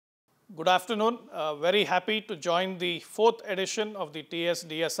Good afternoon. Very happy to join the fourth edition of the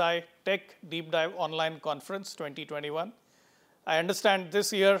TSDSI Tech Deep Dive Online Conference 2021. I understand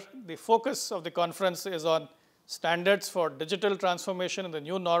this year the focus of the conference is on standards for digital transformation in the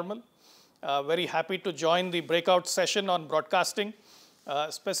new normal. Very happy to join the breakout session on broadcasting,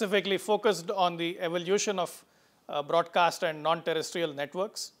 specifically focused on the evolution of broadcast and non-terrestrial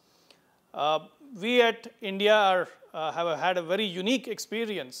networks. We at India have had a very unique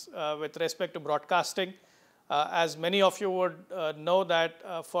experience with respect to broadcasting. As many of you would know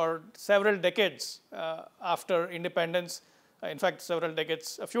that for several decades after independence, in fact,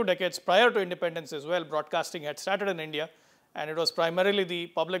 a few decades prior to independence as well, broadcasting had started in India, and it was primarily the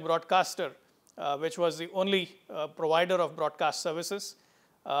public broadcaster which was the only provider of broadcast services.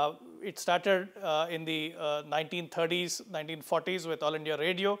 It started in the 1930s, 1940s with All India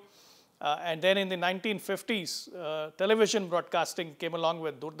Radio. And then in the 1950s, television broadcasting came along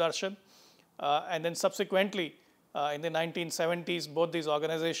with Doordarshan. And then subsequently, in the 1970s, both these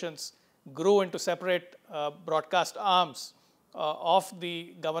organizations grew into separate broadcast arms of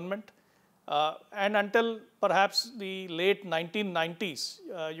the government. And until perhaps the late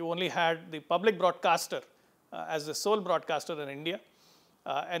 1990s, you only had the public broadcaster as the sole broadcaster in India.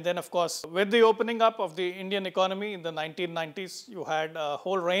 And then, of course, with the opening up of the Indian economy in the 1990s, you had a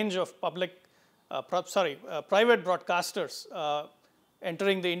whole range of private broadcasters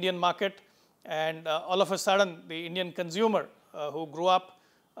entering the Indian market. And all of a sudden, the Indian consumer who grew up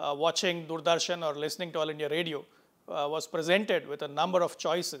watching Doordarshan or listening to All India Radio was presented with a number of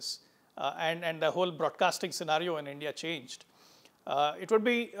choices. And the whole broadcasting scenario in India changed. It would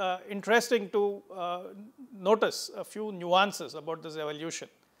be interesting to notice a few nuances about this evolution.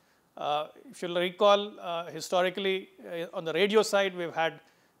 If you'll recall, historically, on the radio side, we've had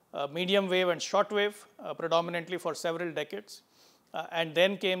medium wave and short wave predominantly for several decades. And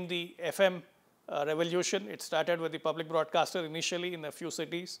then came the FM revolution. It started with the public broadcaster initially in a few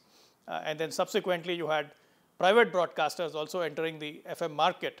cities. And then subsequently, you had private broadcasters also entering the FM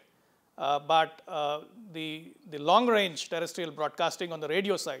market. But the long-range terrestrial broadcasting on the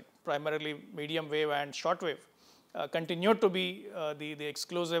radio side, primarily medium wave and short wave, continued to be the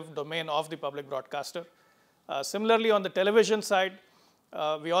exclusive domain of the public broadcaster. Similarly, on the television side,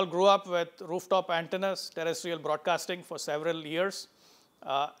 we all grew up with rooftop antennas, terrestrial broadcasting for several years.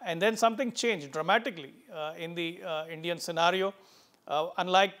 And then something changed dramatically in the Indian scenario.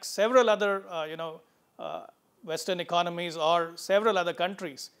 Unlike several other Western economies or several other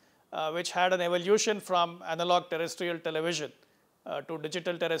countries, which had an evolution from analog terrestrial television to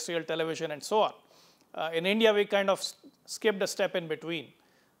digital terrestrial television and so on. In India, we kind of skipped a step in between.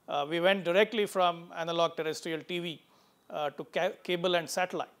 We went directly from analog terrestrial TV to cable and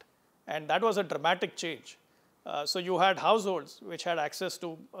satellite. And that was a dramatic change. So you had households which had access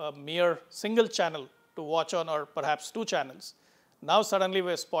to a mere single channel to watch on, or perhaps two channels. Now suddenly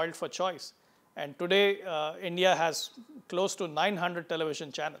we're spoiled for choice. And today, India has close to 900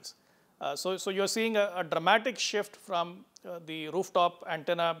 television channels. So you're seeing a dramatic shift from the rooftop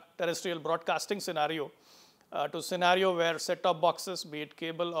antenna terrestrial broadcasting scenario to scenario where set-top boxes, be it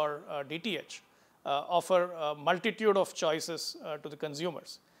cable or DTH, offer a multitude of choices to the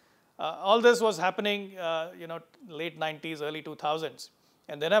consumers. All this was happening, late 90s, early 2000s.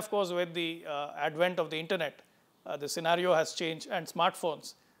 And then, of course, with the advent of the internet, the scenario has changed, and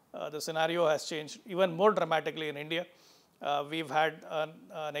smartphones, the scenario has changed even more dramatically in India. We've had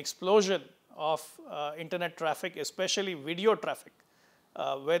an explosion of internet traffic, especially video traffic,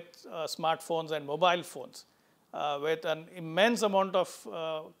 with smartphones and mobile phones, with an immense amount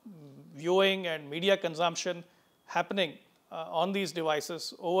of viewing and media consumption happening on these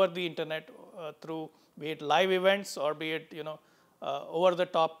devices over the internet through, be it live events or be it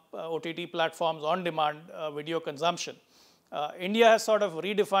over-the-top OTT platforms, on-demand video consumption. India has sort of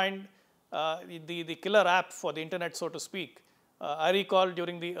redefined the killer app for the internet, so to speak. I recall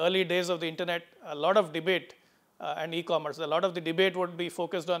during the early days of the internet, a lot of debate and e-commerce, a lot of the debate would be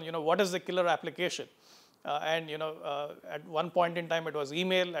focused on, what is the killer application? At one point in time, it was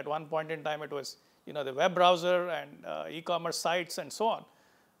email. At one point in time, it was, the web browser and e-commerce sites and so on.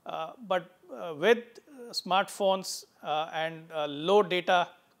 But with smartphones and low data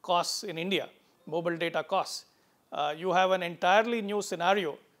costs in India, mobile data costs, you have an entirely new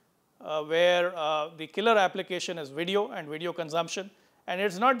scenario where the killer application is video and video consumption. And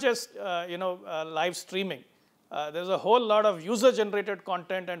it's not just live streaming. There's a whole lot of user-generated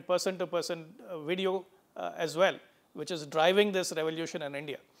content and person-to-person video as well, which is driving this revolution in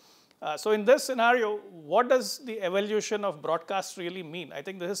India. So in this scenario, what does the evolution of broadcast really mean? I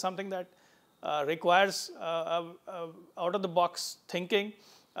think this is something that requires out-of-the-box thinking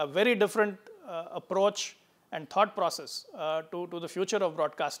a very different approach and thought process to the future of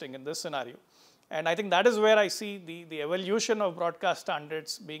broadcasting in this scenario. And I think that is where I see the evolution of broadcast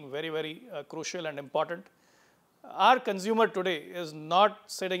standards being very, very crucial and important. Our consumer today is not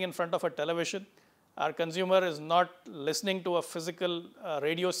sitting in front of a television. Our consumer is not listening to a physical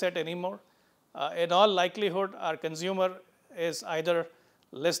radio set anymore. In all likelihood, our consumer is either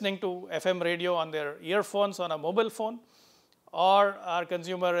listening to FM radio on their earphones on a mobile phone, or our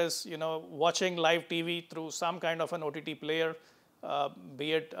consumer is watching live TV through some kind of an OTT player,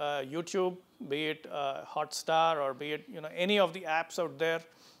 be it YouTube, be it Hotstar, or be it any of the apps out there.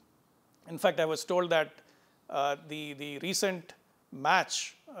 In fact, I was told that the recent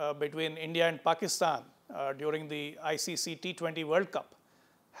match between India and Pakistan during the ICC T20 World Cup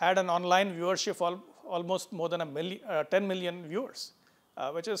had an online viewership of almost more than 10 million viewers,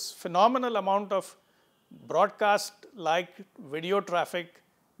 which is phenomenal amount of broadcast-like video traffic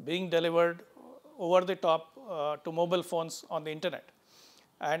being delivered over the top to mobile phones on the internet.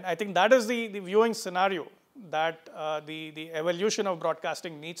 And I think that is the viewing scenario that the evolution of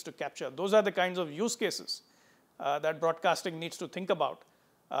broadcasting needs to capture. Those are the kinds of use cases that broadcasting needs to think about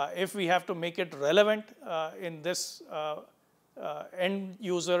if we have to make it relevant in this end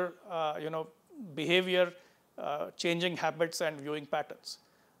user behavior, changing habits and viewing patterns.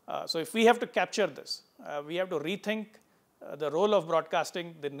 So if we have to capture this, we have to rethink the role of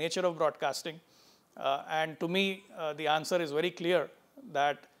broadcasting, the nature of broadcasting. And to me, the answer is very clear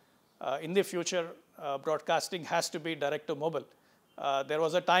that in the future, broadcasting has to be direct to mobile. There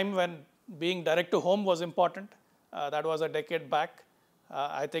was a time when being direct to home was important. That was a decade back.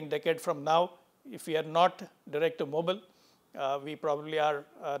 I think decade from now, if we are not direct to mobile, we probably are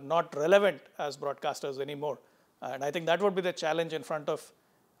not relevant as broadcasters anymore. And I think that would be the challenge in front of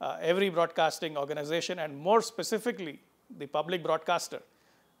every broadcasting organization, and more specifically, the public broadcaster,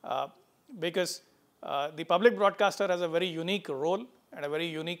 because the public broadcaster has a very unique role and a very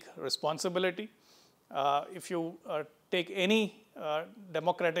unique responsibility. If you take any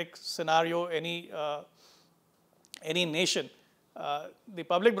democratic scenario, any nation, the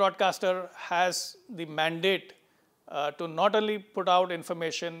public broadcaster has the mandate to not only put out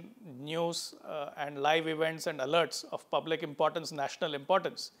information, news, and live events and alerts of public importance, national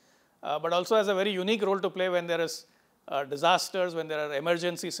importance, but also has a very unique role to play when there is disasters, when there are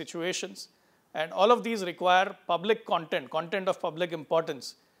emergency situations. And all of these require public content of public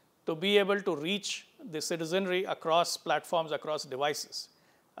importance to be able to reach the citizenry across platforms, across devices.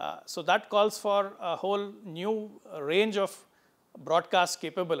 So that calls for a whole new range of broadcast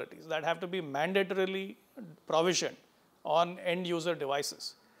capabilities that have to be mandatorily provisioned on end user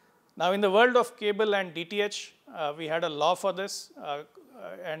devices. Now, in the world of cable and DTH, we had a law for this,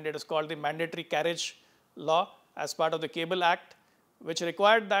 and it is called the Mandatory Carriage Law as part of the Cable Act, which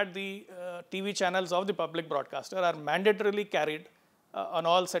required that the TV channels of the public broadcaster are mandatorily carried on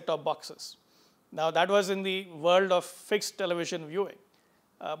all set-top boxes. Now, that was in the world of fixed television viewing.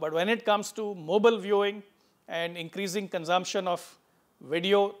 But when it comes to mobile viewing and increasing consumption of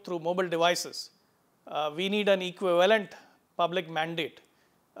video through mobile devices, we need an equivalent public mandate,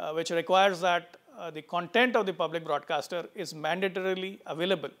 which requires that the content of the public broadcaster is mandatorily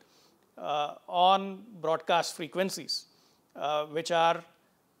available on broadcast frequencies, which are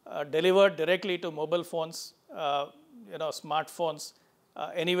delivered directly to mobile phones, smartphones,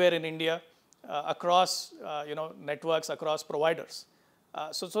 anywhere in India, across networks, across providers.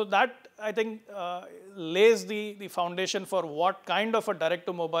 So that, I think, lays the foundation for what kind of a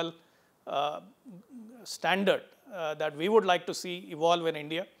direct-to-mobile standard that we would like to see evolve in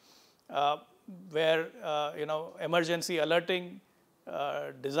India, where emergency alerting,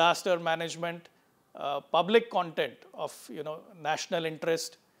 disaster management, public content of national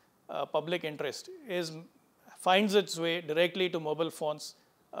interest, public interest finds its way directly to mobile phones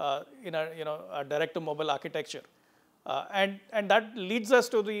in a direct-to-mobile architecture. And that leads us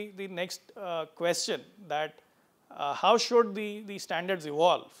to the next question, that how should the standards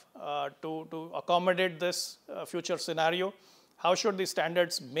evolve to accommodate this future scenario? How should the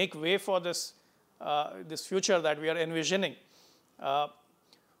standards make way for this future that we are envisioning?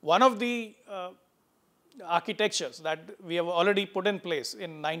 One of the architectures that we have already put in place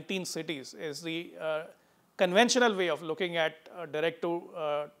in 19 cities is the conventional way of looking at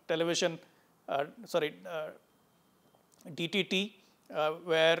direct-to-television, DTT,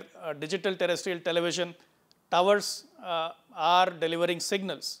 where digital terrestrial television towers are delivering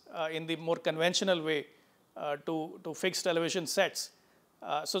signals in the more conventional way to fixed television sets.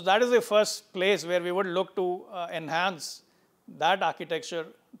 So that is the first place where we would look to enhance that architecture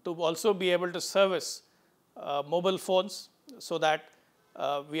to also be able to service mobile phones, so that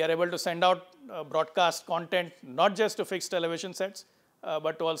We are able to send out broadcast content not just to fixed television sets,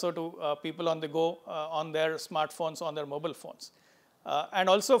 but also to people on the go on their smartphones, on their mobile phones. And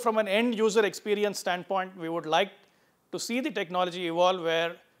also from an end user experience standpoint, we would like to see the technology evolve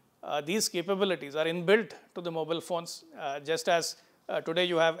where these capabilities are inbuilt to the mobile phones, just as today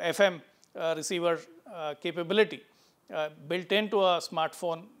you have FM receiver capability built into a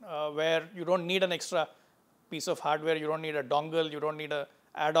smartphone where you don't need an extra piece of hardware, you don't need a dongle, you don't need a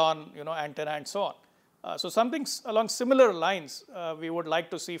add-on antenna and so on. So something along similar lines we would like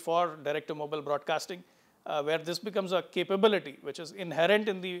to see for direct-to-mobile broadcasting, where this becomes a capability which is inherent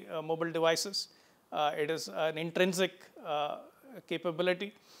in the mobile devices. It is an intrinsic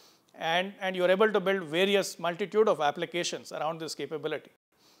capability, and you're able to build various multitude of applications around this capability.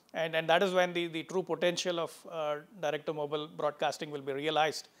 And that is when the true potential of direct-to-mobile broadcasting will be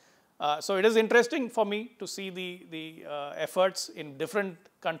realized. So it is interesting for me to see the efforts in different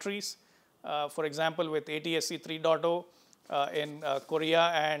countries. For example, with ATSC 3.0 in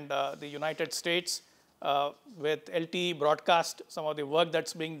Korea and the United States, with LTE broadcast, some of the work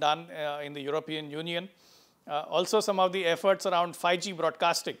that's being done in the European Union. Also some of the efforts around 5G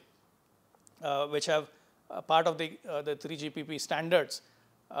broadcasting, which have part of the 3GPP standards.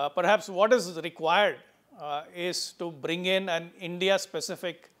 Perhaps what is required is to bring in an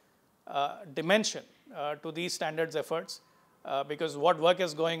India-specific dimension to these standards efforts, because what work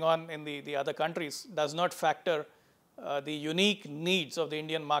is going on in the other countries does not factor the unique needs of the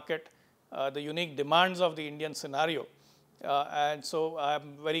Indian market, the unique demands of the Indian scenario. And so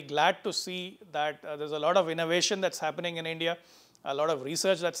I'm very glad to see that there's a lot of innovation that's happening in India, a lot of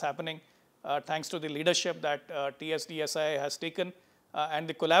research that's happening, thanks to the leadership that TSDSI has taken, and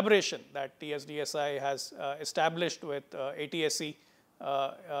the collaboration that TSDSI has established with ATSC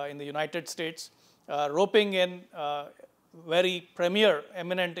in the United States, roping in very premier,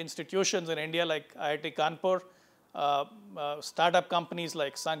 eminent institutions in India like IIT Kanpur, startup companies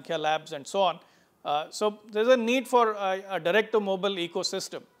like Sankhya Labs and so on. So there's a need for a direct-to-mobile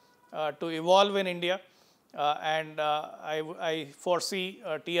ecosystem to evolve in India, and I foresee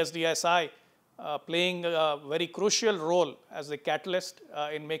TSDSI playing a very crucial role as the catalyst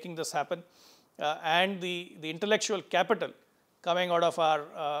in making this happen, and the intellectual capital coming out of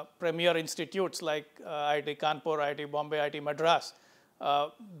our premier institutes like IIT Kanpur, IIT Bombay, IIT Madras,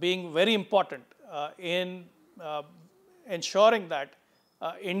 being very important in ensuring that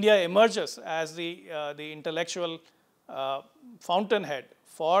India emerges as the intellectual fountainhead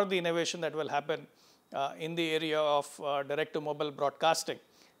for the innovation that will happen in the area of direct-to-mobile broadcasting,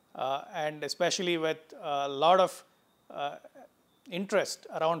 and especially with a lot of interest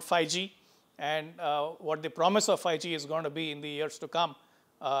around 5G and what the promise of 5G is going to be in the years to come.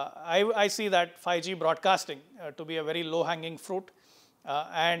 I see that 5G broadcasting to be a very low-hanging fruit,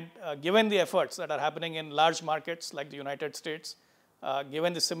 and given the efforts that are happening in large markets like the United States,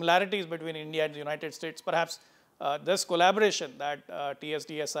 given the similarities between India and the United States, perhaps this collaboration that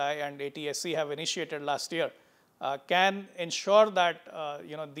TSDSI and ATSC have initiated last year can ensure that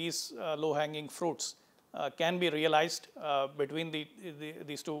these low-hanging fruits can be realized between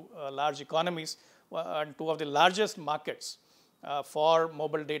these two large economies and two of the largest markets for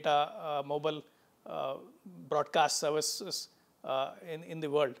mobile data, mobile broadcast services in the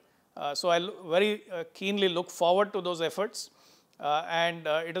world. So I very keenly look forward to those efforts, and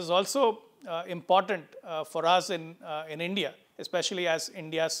it is also important for us in India, especially as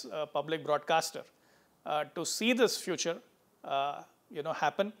India's public broadcaster, to see this future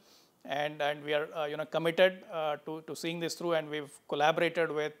happen, and we are committed to seeing this through, and we've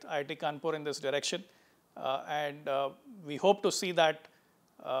collaborated with IIT Kanpur in this direction, and we hope to see that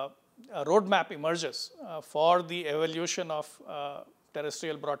a roadmap emerges for the evolution of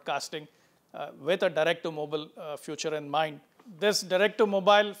terrestrial broadcasting with a direct-to-mobile future in mind. This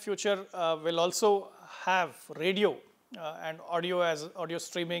direct-to-mobile future will also have radio and audio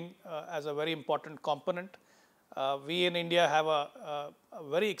streaming as a very important component. We in India have a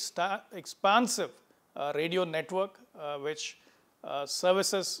very expansive radio network which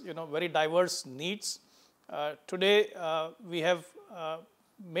services very diverse needs. Today we have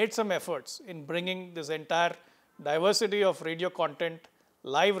made some efforts in bringing this entire diversity of radio content,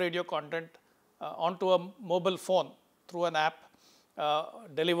 live radio content onto a mobile phone through an app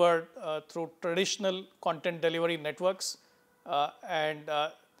delivered through traditional content delivery networks, and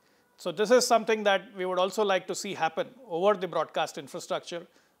so this is something that we would also like to see happen over the broadcast infrastructure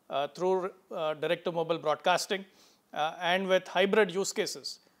through direct-to-mobile broadcasting, and with hybrid use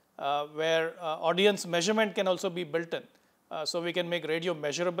cases where audience measurement can also be built in, so we can make radio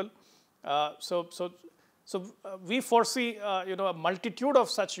measurable. So So we foresee a multitude of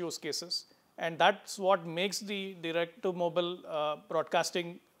such use cases, and that's what makes the direct-to-mobile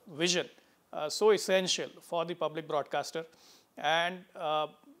broadcasting vision so essential for the public broadcaster, and a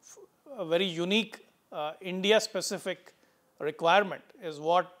very unique India-specific requirement is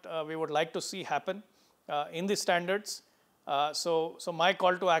what we would like to see happen in the standards. So my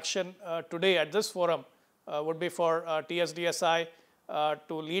call to action today at this forum would be for TSDSI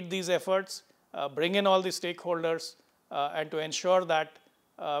to lead these efforts, bring in all the stakeholders, and to ensure that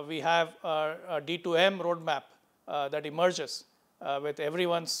we have a D2M roadmap that emerges with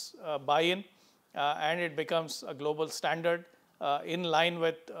everyone's buy-in, and it becomes a global standard in line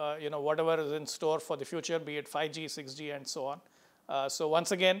with whatever is in store for the future, be it 5G, 6G, and so on. So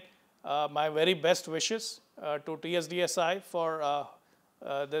once again, my very best wishes to TSDSI for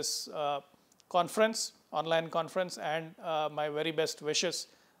this conference, online conference, and my very best wishes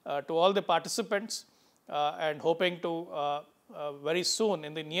to all the participants, and hoping to very soon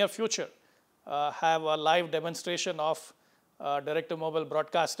in the near future have a live demonstration of direct-to-mobile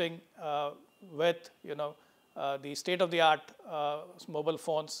broadcasting with the state-of-the-art mobile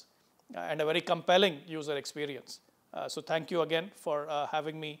phones and a very compelling user experience. So thank you again for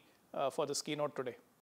having me for this keynote today.